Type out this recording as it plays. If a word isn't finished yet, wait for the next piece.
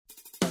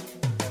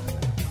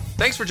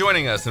Thanks for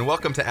joining us and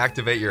welcome to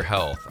Activate Your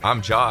Health.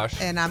 I'm Josh.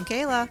 And I'm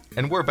Kayla.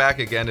 And we're back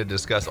again to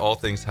discuss all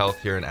things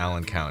health here in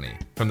Allen County.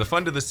 From the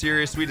fun to the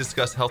serious, we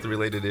discuss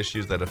health-related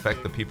issues that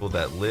affect the people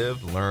that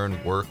live,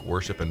 learn, work,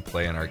 worship, and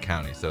play in our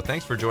county. So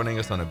thanks for joining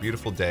us on a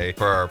beautiful day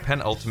for our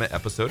penultimate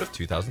episode of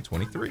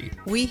 2023.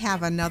 We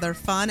have another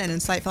fun and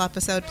insightful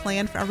episode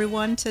planned for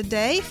everyone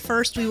today.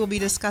 First, we will be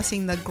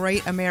discussing the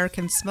Great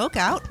American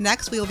Smokeout.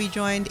 Next, we will be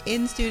joined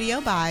in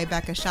studio by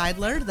Beca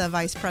Shiedler, the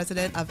Vice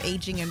President of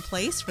Aging in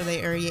Place for the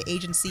Area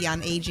Agency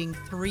on Aging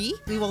 3.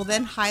 We will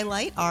then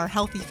highlight our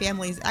Healthy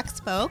Families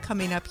Expo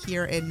coming up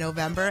here in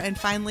November. And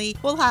finally,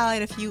 we'll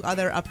highlight a few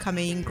other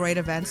upcoming great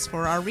events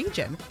for our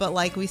region. But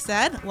like we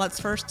said, let's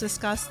first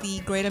discuss the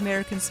Great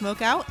American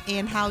Smokeout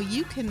and how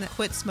you can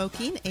quit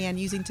smoking and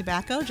using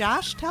tobacco.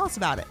 Josh, tell us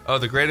about it. Oh,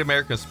 the Great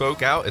American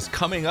Smokeout is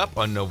coming up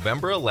on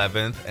November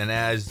 11th. And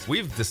as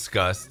we've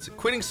discussed,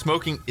 quitting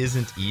smoking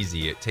isn't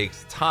easy. It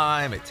takes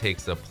time, it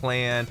takes a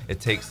plan, it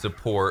takes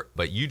support,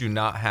 but you do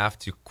not have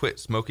to quit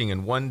smoking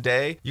in one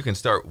day. You can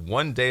start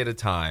one day at a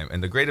time.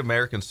 And the Great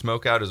American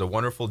Smokeout is a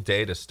wonderful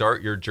day to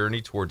start your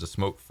journey towards a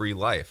smoke-free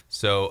life.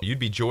 So you'd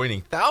be joining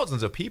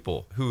thousands of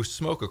people who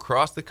smoke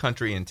across the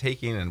country and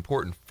taking an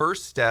important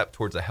first step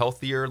towards a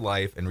healthier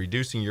life and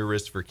reducing your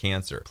risk for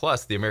cancer.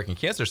 Plus, the American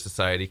Cancer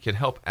Society can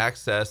help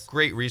access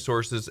great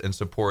resources and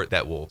support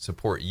that will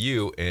support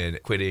you in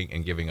quitting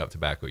and giving up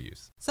tobacco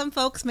use. Some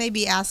folks may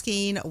be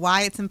asking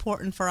why it's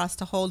important for us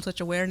to hold such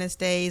awareness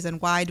days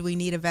and why do we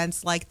need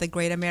events like the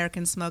Great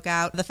American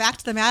Smokeout. The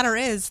fact of the matter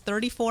is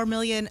 34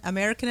 million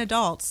American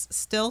adults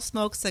still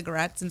smoke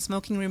cigarettes, and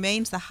smoking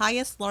remains the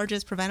highest,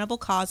 largest preventable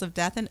cause of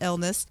death and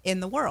illness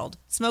in the world.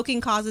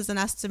 Smoking causes an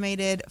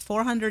estimated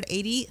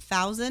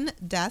 480,000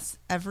 deaths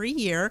every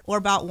year, or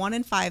about 1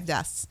 in 5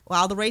 deaths.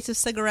 While the rate of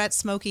cigarette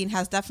smoking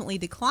has definitely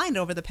declined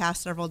over the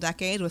past several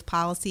decades with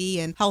policy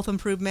and health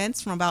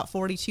improvements from about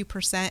 42%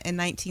 in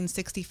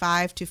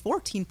 1965 to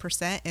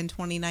 14% in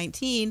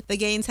 2019, the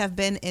gains have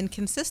been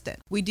inconsistent.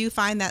 We do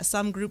find that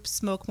some groups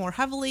smoke more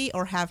heavily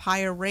or have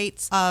higher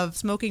rates of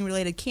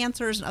smoking-related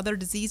cancers and other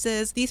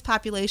diseases. These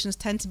populations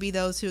tend to be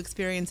those who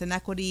experience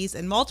inequities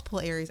in multiple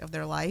areas of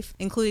their life,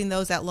 including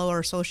those at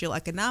lower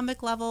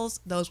socioeconomic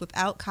levels, those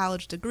without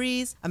college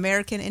degrees,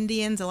 American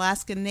Indians,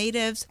 Alaskan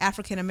Natives,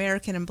 African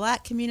American and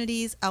Black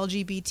communities,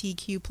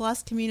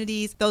 LGBTQ+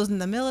 communities, those in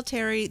the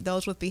military,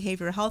 those with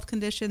behavioral health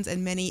conditions,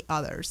 and many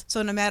others.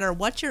 So no matter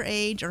what your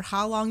age or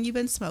how long you've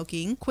been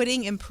smoking,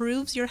 quitting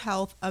improves your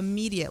health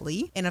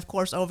immediately and of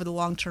course over the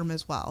long term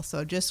as well.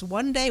 So just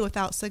one day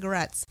without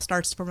cigarettes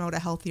starts to promote a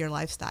healthier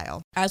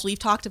lifestyle. As we've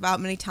talked about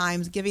many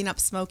times, giving up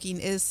smoking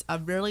is a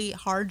really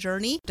hard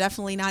journey.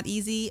 Definitely not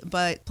easy,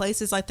 but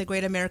places like the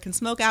Great American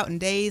Smokeout and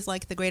days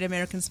like the Great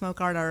American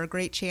Smokeout are a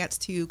great chance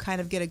to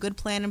kind of get a good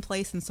plan in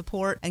place and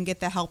support and get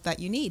the help that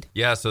you need.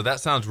 Yeah, so that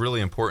sounds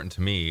really important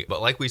to me.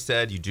 But like we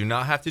said, you do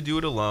not have to do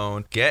it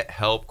alone. Get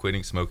help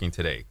quitting smoking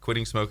today.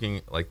 Quitting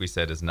smoking, like we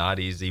said, is not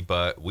easy,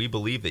 but we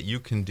believe that you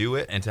can do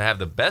it. And to have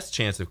the best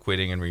chance of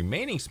quitting and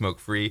remaining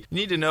smoke-free, you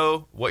need to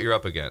know what you're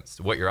up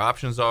against, what your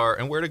options are,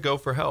 and where to go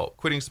for help.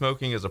 Quitting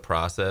smoking is a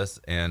process,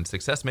 and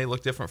success may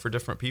look different for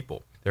different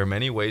people. There are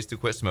many ways to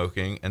quit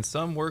smoking, and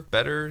some work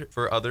better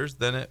for others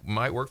than it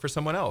might work for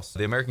someone else.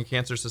 The American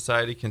Cancer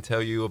Society can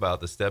tell you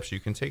about the steps you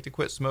can take to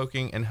quit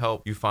smoking and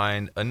help you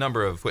find a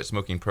number of quit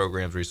smoking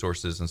programs,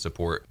 resources, and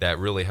support that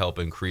really help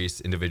increase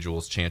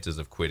individuals' chances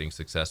of quitting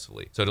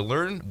successfully. So to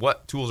learn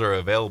what tools are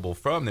available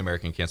from the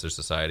American Cancer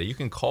Society, you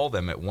can call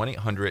them at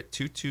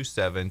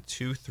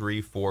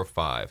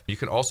 1-800-227-2345. You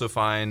can also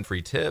find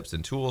free tips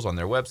and tools on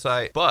their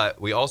website, but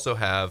we also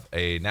have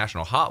a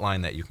national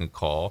hotline that you can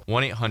call,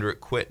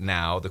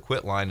 1-800-QUIT-NOW. The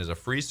Quit line is a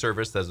free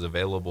service that is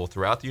available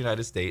throughout the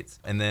United States.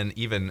 And then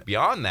even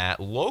beyond that,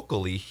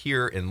 locally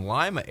here in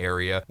Lima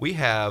area, we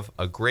have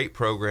a great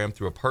program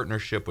through a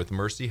partnership with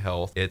Mercy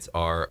Health. It's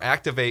our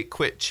Activate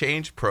Quit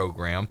Change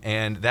program,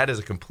 and that is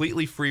a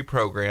completely free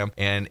program.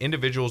 And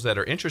individuals that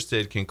are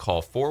interested can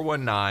call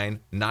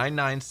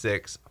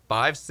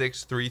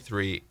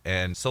 419-996-5633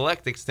 and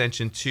select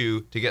extension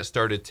 2 to get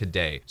started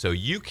today. So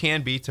you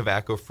can be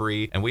tobacco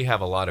free, and we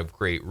have a lot of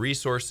great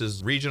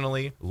resources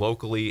regionally,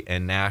 locally,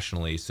 and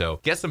nationally. So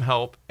get some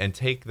help and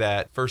take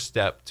that first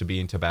step to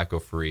being tobacco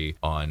free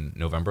on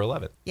November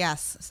 11th.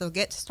 Yes, so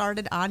get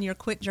started on your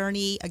quit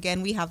journey.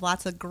 Again, we have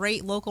lots of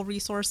great local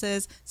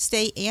resources,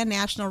 state and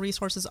national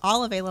resources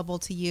all available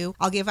to you.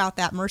 I'll give out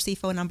that Mercy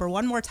phone number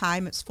one more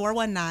time. It's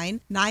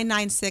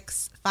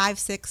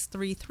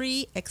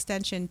 419-996-5633,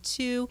 extension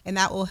 2. And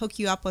that will hook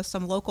you up with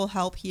some local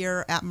help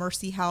here at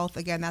Mercy Health.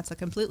 Again, that's a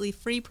completely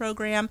free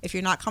program. If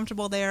you're not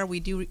comfortable there, we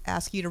do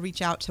ask you to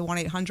reach out to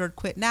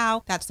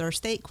 1-800-QUIT-NOW. That's their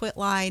state quit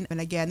line. And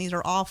again, these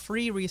are all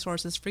free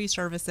resources, free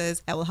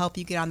services that will help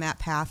you get on that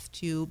path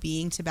to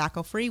being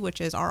tobacco free,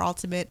 which is our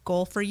ultimate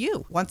goal for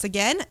you. Once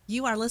again,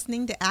 you are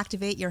listening to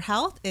Activate Your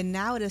Health, and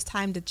now it is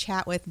time to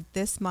chat with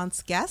this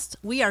month's guest.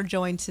 We are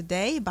joined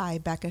today by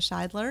Beca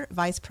Shiedler,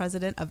 Vice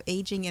President of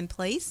Aging in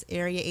Place,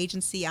 Area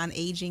Agency on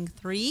Aging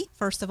 3.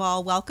 First of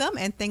all, welcome,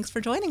 and thanks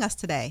for joining us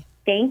today.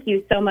 Thank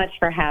you so much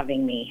for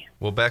having me.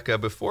 Well, Becca,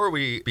 before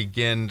we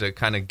begin to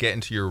kind of get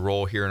into your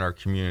role here in our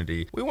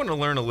community, we want to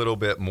learn a little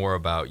bit more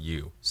about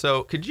you.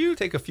 So could you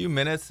take a few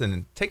minutes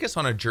and take us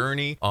on a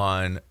journey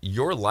on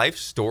your life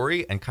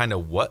story and kind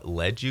of what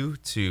led you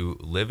to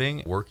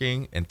living,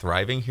 working, and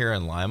thriving here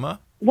in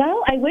Lima?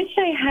 Well, I wish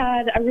I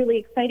had a really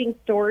exciting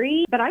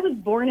story, but I was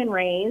born and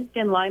raised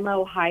in Lima,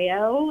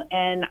 Ohio,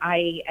 and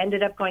I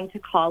ended up going to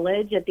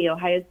college at the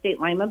Ohio State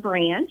Lima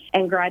branch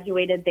and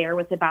graduated there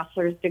with a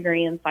bachelor's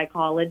degree in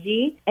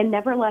psychology and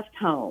never left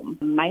home.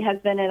 My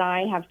husband and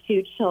I have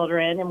 2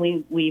 children, and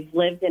we've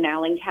lived in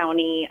Allen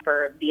County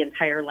for the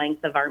entire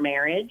length of our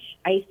marriage.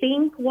 I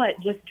think what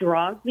just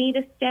draws me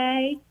to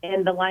stay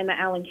in the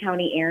Lima-Allen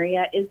County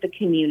area is the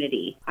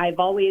community. I've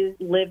always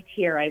lived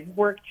here. I've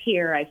worked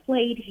here. I've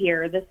played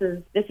here.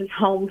 This is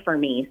home for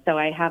me, so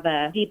I have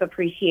a deep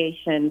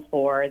appreciation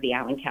for the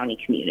Allen County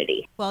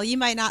community. Well, you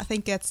might not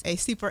think it's a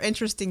super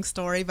interesting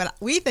story, but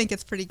we think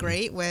it's pretty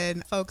great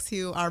when folks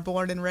who are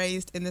born and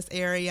raised in this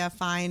area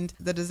find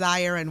the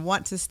desire and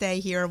want to stay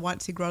here, want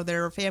to grow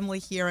their family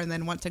here, and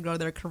then want to grow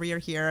their career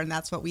here. And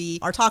that's what we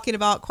are talking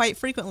about quite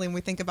frequently when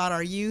we think about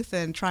our youth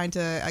and trying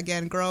to,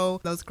 again, grow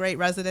those great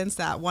residents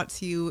that want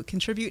to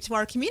contribute to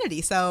our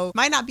community. So it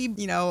might not be,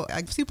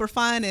 a super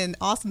fun and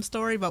awesome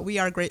story, but we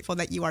are grateful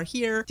that you are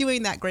here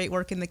doing that great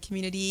work in the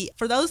community.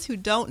 For those who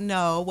don't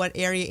know what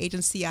Area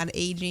Agency on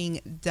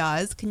Aging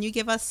does, can you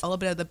give us a little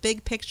bit of the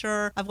big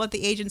picture of what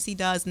the agency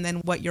does and then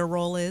what your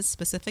role is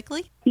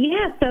specifically?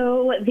 Yeah,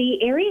 so the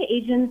Area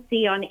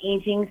Agency on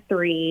Aging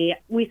 3,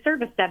 we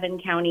serve a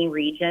 7-county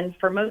region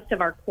for most of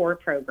our core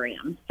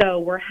programs. So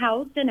we're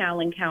housed in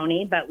Allen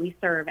County, but we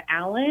serve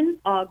Allen,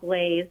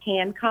 Auglaize,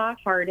 Hancock,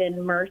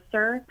 Hardin,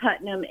 Mercer,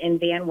 Putnam, and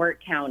Van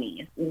Wert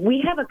counties.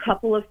 We have a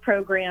couple of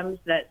programs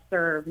that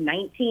serve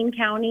 19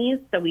 counties,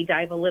 so we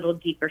dive a little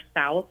deeper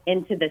south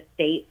into the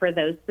state for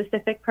those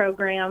specific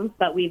programs,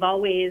 but we've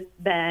always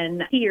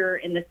been here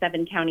in the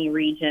 7-county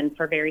region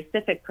for very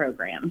specific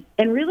programs.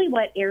 And really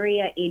what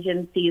Area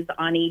Agencies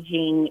on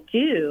Aging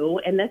do,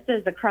 and this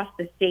is across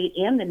the state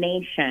and the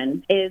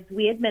nation, is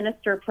we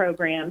administer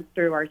programs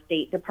through our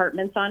state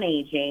departments on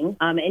aging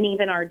and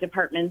even our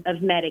departments of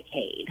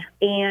Medicaid.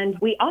 And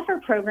we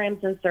offer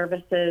programs and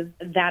services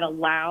that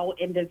allow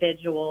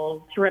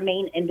individuals to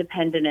remain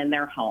independent in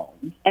their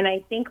homes. And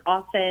I think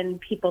often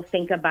people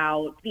think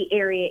about the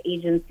Area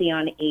Agency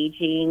on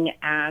Aging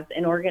as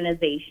an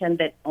organization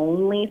that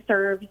only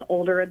serves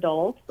older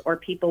adults or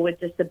people with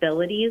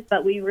disabilities,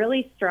 but we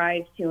really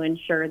strive to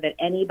ensure that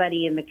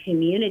anybody in the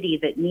community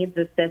that needs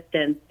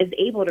assistance is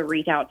able to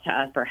reach out to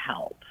us for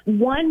help.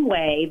 One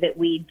way that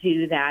we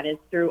do that is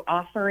through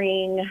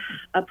offering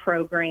a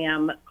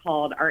program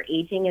called our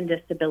Aging and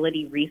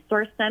Disability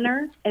Resource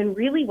Center. And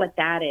really what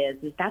that is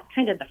that's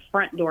kind of the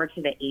front door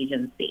to the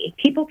agency.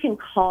 People can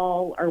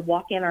call or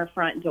walk in our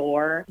front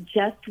door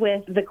just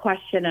with the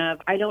question of,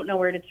 I don't know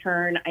where to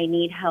turn, I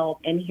need help,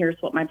 and here's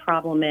what my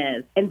problem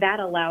is. And that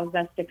allows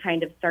us to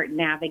kind of start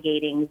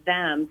navigating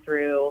them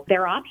through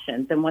their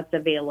options and what's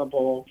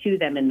available to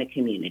them in the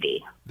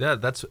community. Yeah,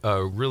 that's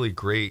a really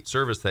great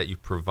service that you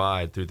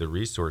provide through the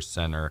Resource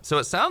Center. So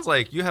it sounds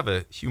like you have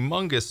a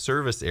humongous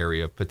service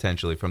area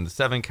potentially from the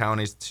 7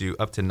 counties to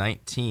up to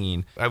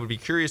 19. I would be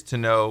curious to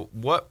know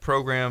what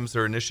programs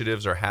or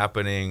initiatives are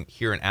happening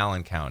here in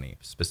Allen County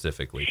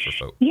specifically for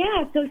folks.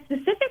 Yeah, so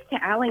specific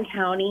to Allen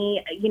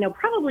County,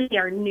 probably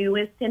our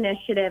newest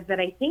initiative that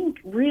I think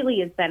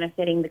really is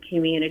benefiting the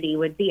community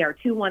would be our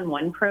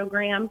 211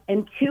 program.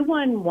 And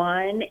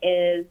 211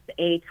 is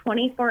a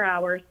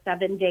 24-hour,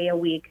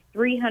 7-day-a-week,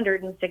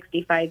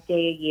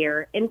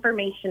 365-day-a-year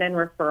information and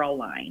referral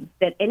line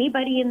that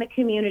anybody in the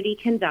community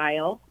can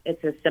dial.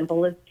 It's as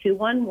simple as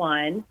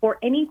 211 for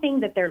anything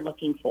that they're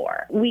looking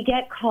for. We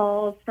get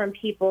calls from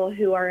people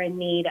who are in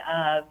need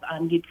of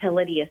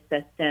utility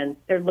assistance.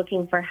 They're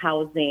looking for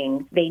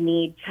housing. They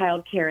need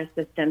child care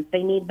assistance.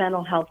 They need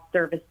mental health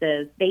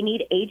services. They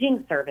need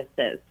aging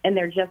services, and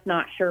they're just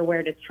not sure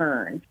where to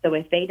turn. So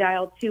if they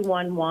dial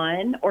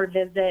 211 or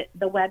visit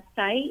the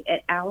website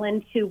at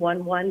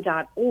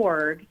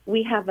allen211.org,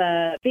 we have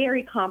a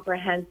very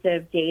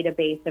comprehensive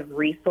database of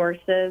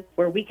resources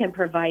where we can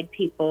provide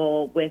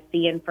people with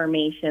the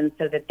information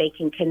so that they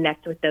can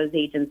connect with those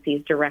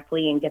agencies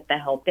directly and get the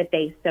help that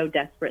they so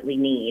desperately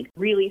need.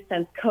 Really,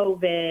 since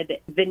COVID,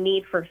 the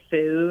need for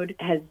food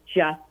has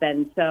just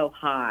been so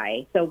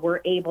high. So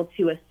we're able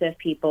to assist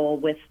people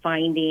with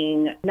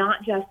finding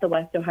not just the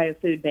West Ohio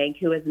Food Bank,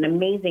 who is an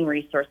amazing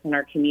resource in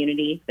our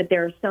community, but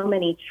there are so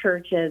many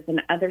churches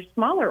and other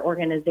smaller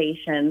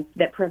organizations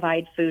that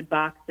provide food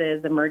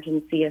boxes,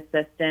 emergency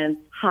assistance,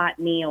 hot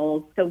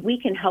meals, so we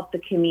can help the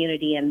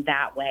community in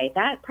that way.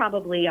 That's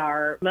probably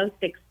our most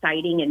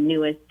exciting and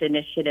newest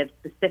initiative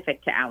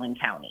specific to Allen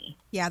County.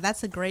 Yeah,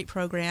 that's a great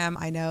program.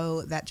 I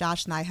know that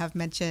Josh and I have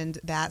mentioned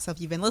that. So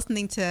if you've been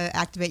listening to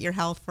Activate Your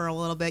Health for a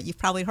little bit, you've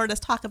probably heard us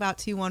talk about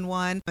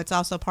 211. It's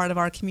also part of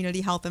our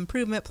community health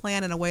improvement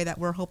plan in a way that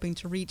we're hoping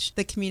to reach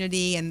the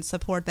community and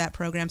support that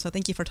program. So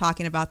thank you for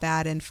talking about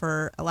that and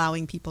for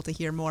allowing people to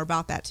hear more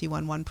about that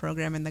 211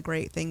 program and the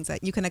great things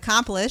that you can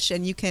accomplish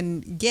and you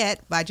can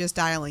get by just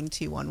dialing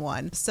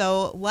 211.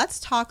 So let's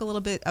talk a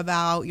little bit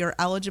about your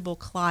eligible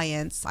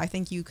clients. I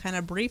think you kind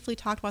of briefly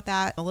talked about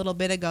that a little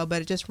bit ago,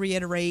 but just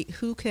reiterate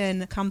who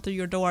can come through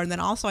your door. And then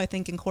also, I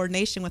think in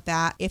coordination with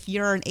that, if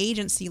you're an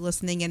agency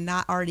listening and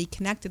not already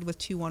connected with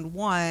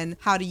 211,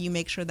 how do you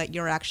make sure that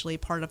you're actually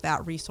part of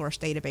that resource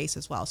database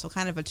as well? So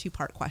kind of a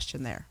two-part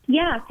question there.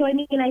 Yeah, so I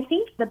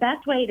think the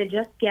best way to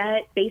just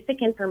get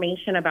basic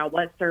information about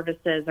what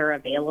services are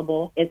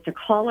available is to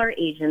call our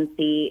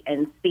agency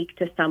and speak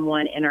to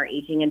someone in our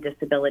Aging and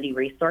Disability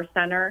Resource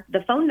Center.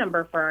 The phone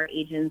number for our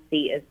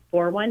agency is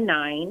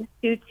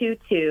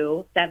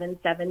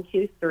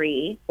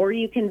 419-222-7723, or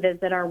you can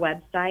visit our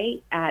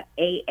website at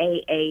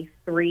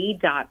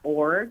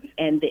aaa3.org,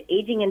 and the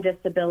Aging and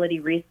Disability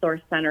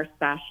Resource Center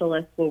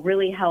specialists will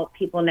really help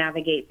people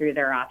navigate through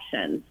their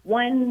options.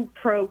 One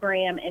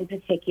program in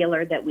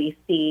particular that we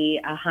see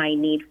a high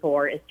need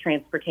for is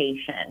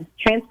transportation.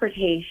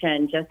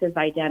 Transportation just is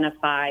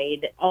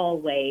identified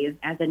always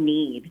as a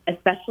need,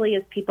 especially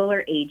as people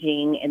are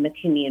aging in the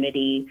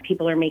community.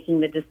 People are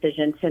making the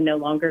decision to no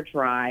longer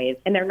drive,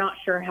 and they're not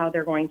sure how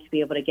they're going to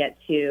be able to get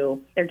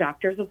to their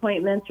doctor's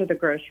appointments or the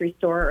grocery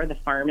store or the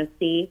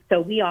pharmacy.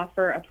 So we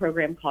offer a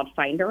program called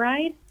Find a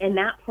Ride, and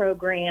that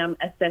program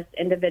assists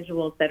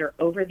individuals that are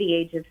over the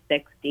age of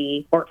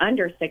 60 or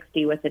under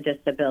 60 with a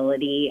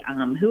disability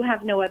who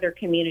have no other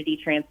community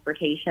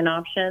transportation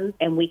options,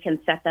 and we can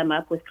set them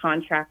up with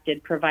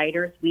contracted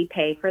providers. We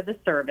pay for the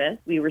service.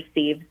 We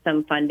receive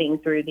some funding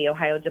through the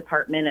Ohio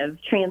Department of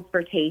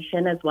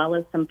Transportation, as well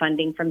as some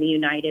funding from the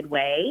United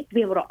Way, to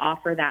be able to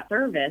offer that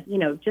service,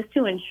 just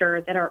to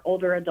ensure that our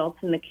older adults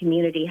in the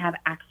community have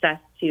access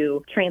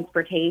to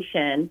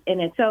transportation. And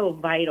it's so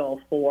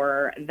vital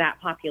for that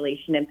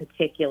population in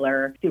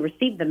particular to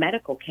receive the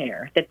medical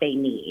care that they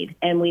need.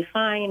 And we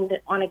find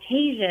on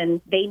occasion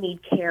they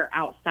need care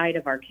outside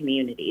of our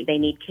community. They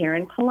need care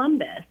in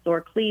Columbus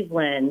or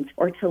Cleveland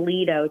or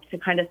Toledo to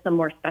kind of some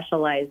more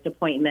specialized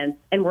appointments,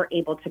 and we're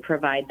able to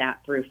provide that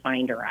through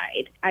Find a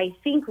Ride. I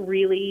think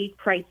really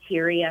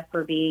criteria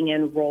for being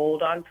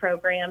enrolled on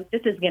programs,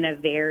 this is going to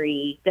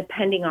vary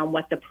depending on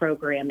what the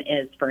program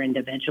is for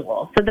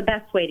individuals. So the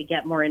best way to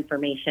get more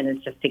information is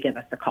just to give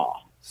us a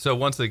call. So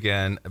once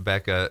again,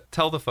 Becca,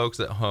 tell the folks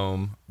at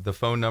home the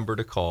phone number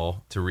to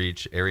call to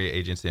reach Area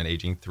Agency on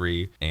Aging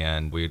 3,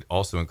 and we'd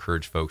also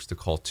encourage folks to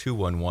call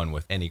 211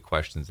 with any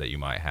questions that you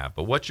might have.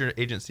 But what's your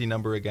agency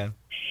number again?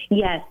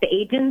 Yes, the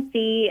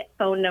agency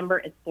phone number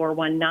is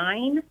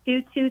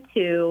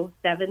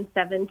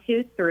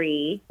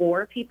 419-222-7723,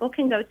 or people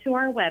can go to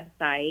our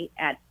website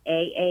at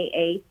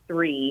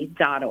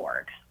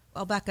aaa3.org.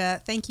 Well,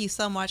 Becca, thank you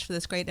so much for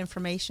this great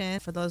information.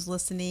 For those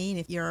listening,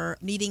 if you're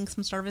needing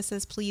some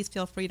services, please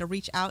feel free to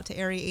reach out to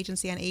Area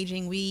Agency on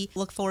Aging. We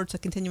look forward to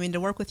continuing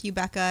to work with you,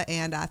 Becca,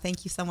 and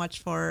thank you so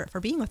much for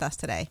being with us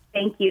today.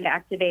 Thank you to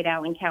Activate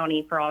Allen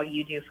County for all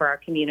you do for our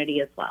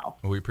community as well.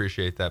 We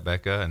appreciate that,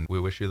 Becca, and we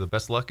wish you the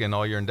best luck in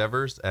all your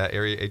endeavors at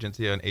Area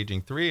Agency on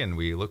Aging 3, and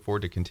we look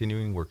forward to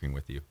continuing working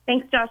with you.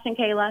 Thanks, Josh and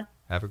Kayla.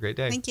 Have a great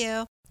day. Thank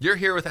you. You're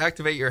here with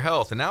Activate Your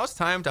Health, and now it's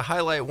time to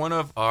highlight one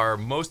of our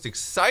most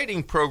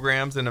exciting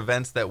programs and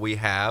events that we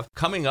have.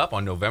 Coming up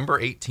on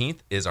November 18th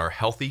is our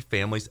Healthy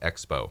Families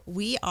Expo.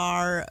 We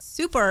are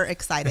super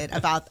excited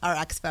about our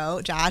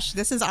expo, Josh.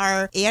 This is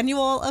our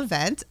annual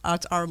event.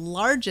 It's our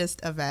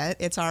largest event.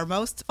 It's our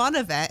most fun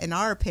event, in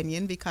our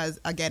opinion, because,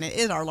 again, it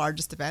is our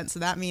largest event. So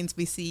that means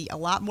we see a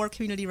lot more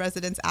community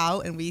residents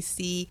out, and we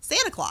see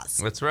Santa Claus.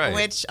 That's right.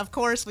 Which, of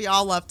course, we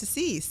all love to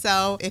see.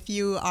 So if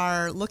you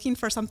are looking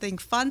for something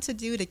fun to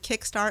do to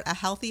kickstart a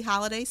healthy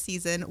holiday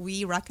season,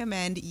 we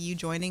recommend you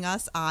joining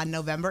us on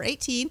November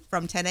 18th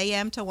from 10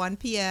 a.m. to 1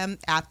 p.m.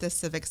 at the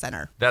Civic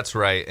Center. That's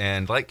right.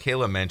 And like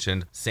Kayla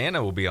mentioned,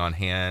 Santa will be on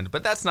hand,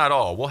 but that's not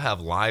all. We'll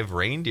have live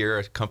reindeer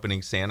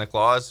accompanying Santa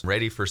Claus,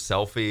 ready for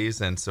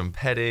selfies and some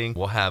petting.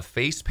 We'll have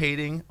face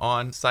painting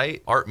on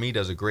site. Art Me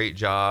does a great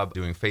job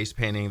doing face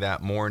painting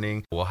that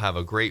morning. We'll have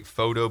a great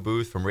photo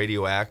booth from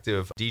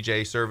Radioactive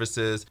DJ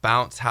Services,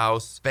 Bounce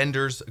House,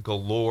 vendors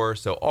galore.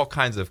 So all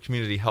kinds of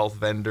community health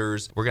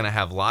vendors. We're going to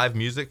have live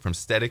music from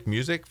Static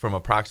Music from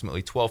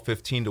approximately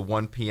 12:15 to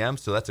 1 p.m.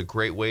 So that's a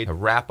great way to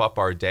wrap up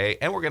our day.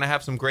 And we're going to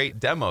have some great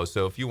demos.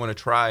 So if you want to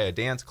try a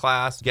dance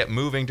class, get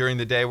moving during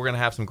the day, we're going to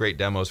have some great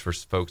demos for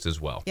folks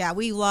as well. Yeah,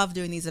 we love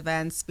doing these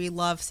events. We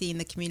love seeing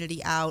the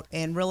community out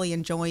and really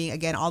enjoying,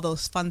 again, all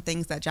those fun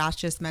things that Josh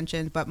just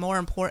mentioned, but more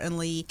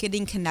importantly,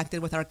 getting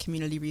connected with our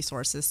community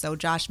resources. So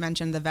Josh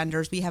mentioned the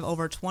vendors. We have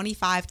over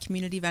 25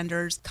 community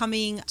vendors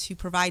coming to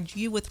provide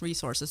you with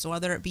resources. So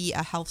whether it be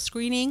a health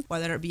screening,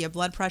 whether it be a blood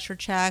blood pressure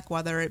check,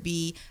 whether it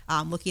be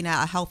looking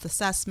at a health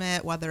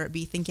assessment, whether it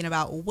be thinking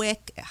about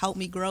WIC, Help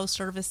Me Grow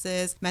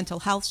services,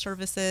 mental health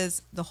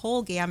services, the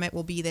whole gamut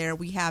will be there.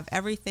 We have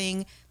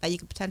everything that you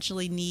could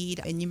potentially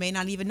need and you may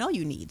not even know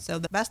you need. So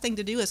the best thing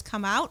to do is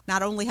come out,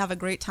 not only have a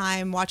great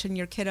time watching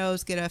your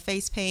kiddos get a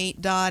face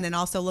paint done and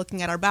also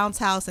looking at our bounce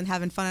house and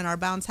having fun in our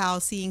bounce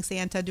house, seeing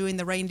Santa, doing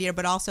the reindeer,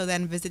 but also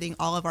then visiting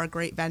all of our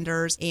great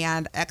vendors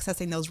and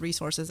accessing those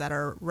resources that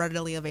are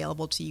readily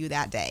available to you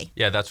that day.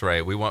 Yeah, that's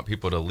right. We want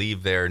people to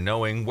leave there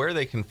knowing where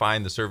they can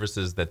find the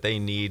services that they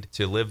need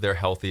to live their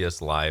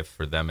healthiest life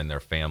for them and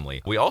their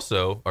family. We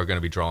also are going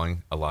to be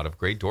drawing a lot of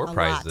great door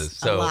prizes.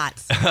 So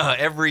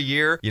every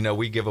year,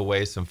 we give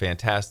away some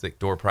fantastic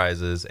door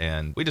prizes,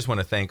 and we just want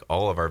to thank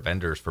all of our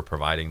vendors for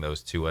providing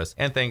those to us.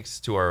 And thanks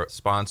to our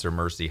sponsor,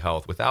 Mercy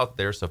Health. Without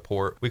their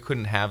support, we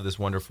couldn't have this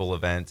wonderful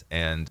event.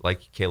 And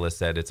like Kayla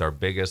said, it's our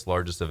biggest,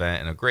 largest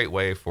event and a great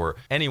way for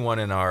anyone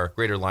in our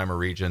Greater Lima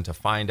region to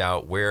find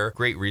out where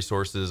great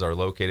resources are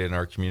located in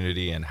our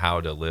community and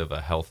how to live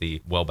a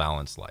healthy,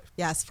 well-balanced life.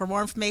 Yes, for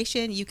more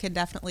information, you can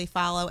definitely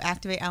follow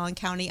Activate Allen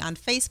County on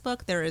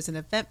Facebook. There is an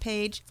event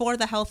page for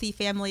the Healthy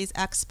Families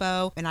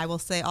Expo. And I will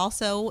say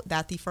also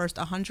that the first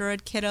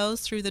 100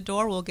 kiddos through the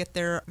door will get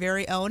their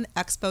very own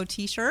Expo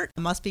t-shirt.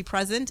 Must be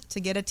present to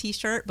get a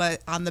t-shirt,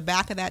 but on the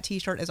back of that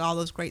t-shirt is all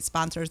those great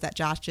sponsors that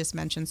Josh just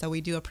mentioned. So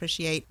we do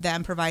appreciate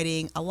them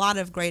providing a lot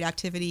of great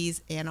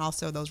activities and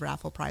also those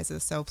raffle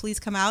prizes. So please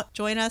come out,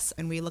 join us,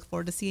 and we look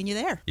forward to seeing you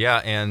there.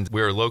 Yeah, and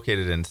we're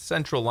located in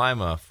Central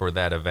Lima for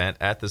that event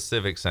at the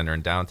Civic Center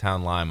in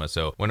downtown Lima.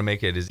 So want to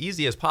make it as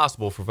easy as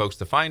possible for folks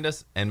to find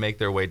us and make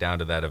their way down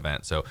to that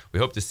event. So we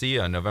hope to see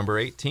you on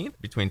November 18th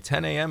between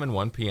 10 a.m. and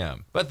 1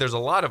 p.m. But there's a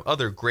lot of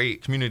other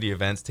great community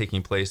events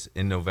taking place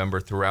in November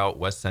throughout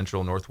West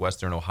Central,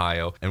 Northwestern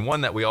Ohio. And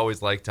one that we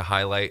always like to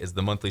highlight is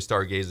the monthly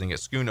stargazing at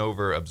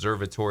Schoonover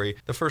Observatory.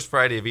 The first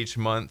Friday of each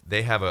month,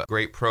 they have a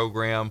great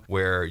program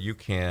where you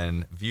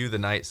can view the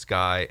night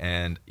sky.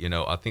 And,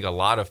 I think a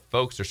lot of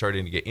folks are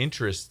starting to get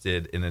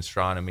interested in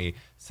astronomy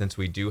since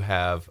we do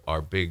have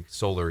our big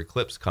solar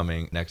eclipse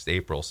coming next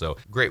April. So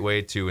great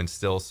way to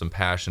instill some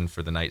passion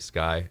for the night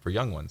sky for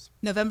young ones.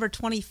 November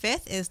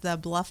 25th is the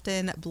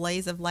Bluffton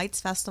Blaze of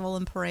Lights Festival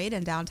and Parade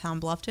in downtown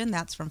Bluffton.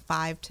 That's from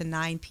 5 to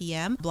 9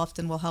 p.m.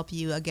 Bluffton will help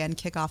you, again,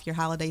 kick off your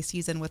holiday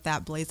season with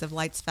that Blaze of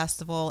Lights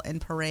Festival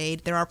and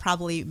Parade. There are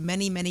probably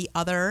many, many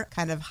other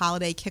kind of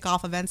holiday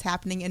kickoff events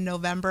happening in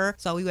November.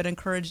 So we would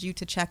encourage you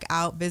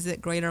to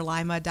visit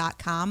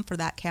greaterlima.com for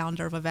that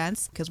calendar of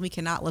events because we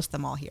cannot list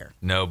them all here.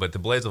 No, but the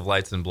Blaze of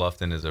Lights in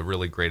Bluffton is a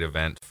really great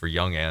event for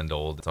young and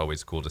old. It's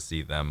always cool to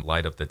see them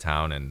light up the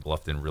town, and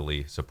Bluffton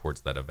really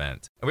supports that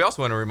event. And we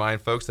also want to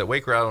remind folks that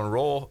Wake Rattle and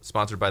Roll,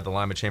 sponsored by the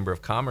Lima Chamber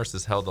of Commerce,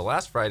 is held the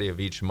last Friday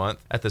of each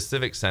month at the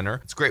Civic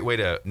Center. It's a great way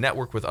to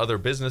network with other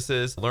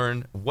businesses,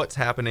 learn what's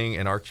happening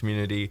in our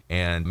community,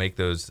 and make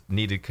those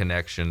needed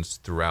connections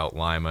throughout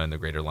Lima and the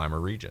Greater Lima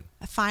region.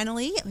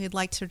 Finally, we'd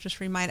like to just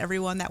remind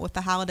everyone that with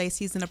the holiday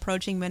season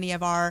approaching, many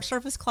of our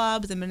service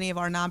clubs and many of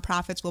our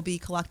nonprofits will be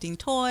collecting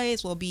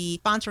toys, will be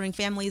sponsoring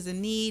families in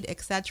need,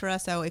 etc.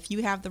 So if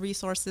you have the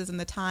resources and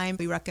the time,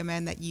 we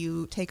recommend that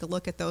you take a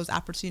look at those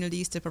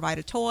opportunities to provide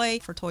a toy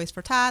for Toys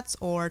for Tots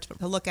or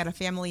to look at a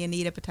family in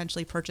need and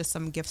potentially purchase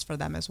some gifts for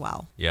them as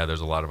well. Yeah, there's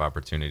a lot of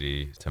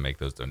opportunity to make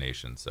those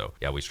donations. So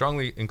yeah, we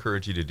strongly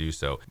encourage you to do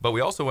so. But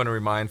we also want to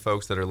remind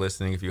folks that are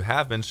listening, if you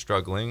have been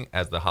struggling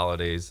as the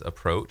holidays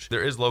approach,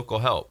 there is local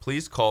help.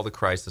 Please call the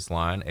crisis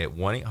line at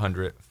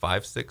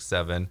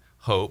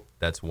 1-800-567-HOPE.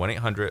 That's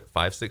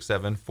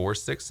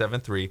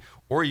 1-800-567-4673.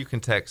 Or you can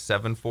text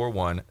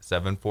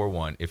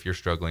 741-741 if you're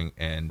struggling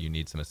and you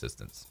need some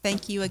assistance.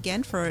 Thank you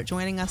again for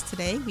joining us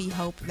today. We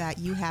hope that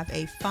you have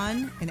a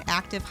fun and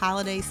active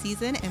holiday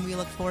season, and we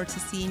look forward to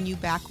seeing you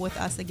back with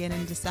us again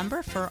in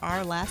December for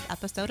our last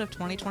episode of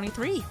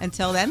 2023.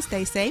 Until then,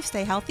 stay safe,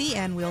 stay healthy,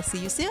 and we'll see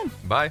you soon.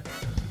 Bye.